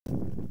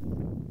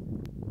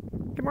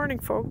morning,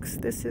 folks.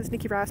 This is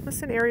Nicci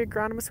Rasmussen, area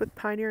agronomist with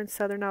Pioneer in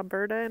southern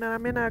Alberta, and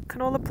I'm in a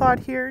canola plot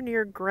here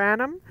near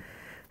Granham.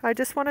 I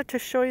just wanted to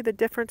show you the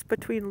difference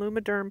between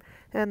Lumiderm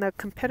and the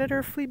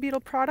competitor flea beetle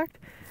product.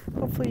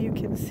 Hopefully you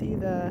can see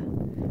the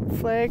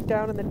flag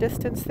down in the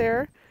distance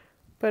there.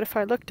 But if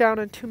I look down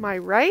and to my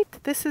right,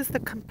 this is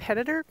the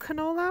competitor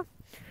canola.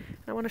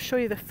 I want to show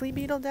you the flea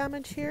beetle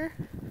damage here.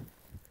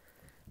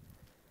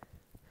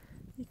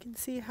 You can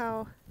see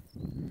how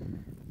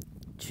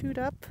chewed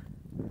up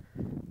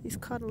these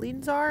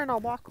cotyledons are, and I'll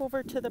walk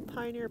over to the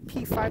Pioneer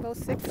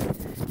P506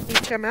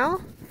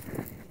 HML.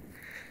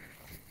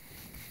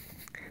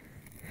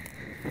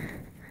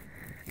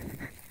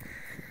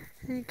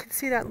 And you can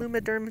see that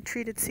Lumiderm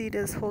treated seed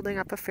is holding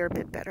up a fair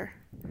bit better.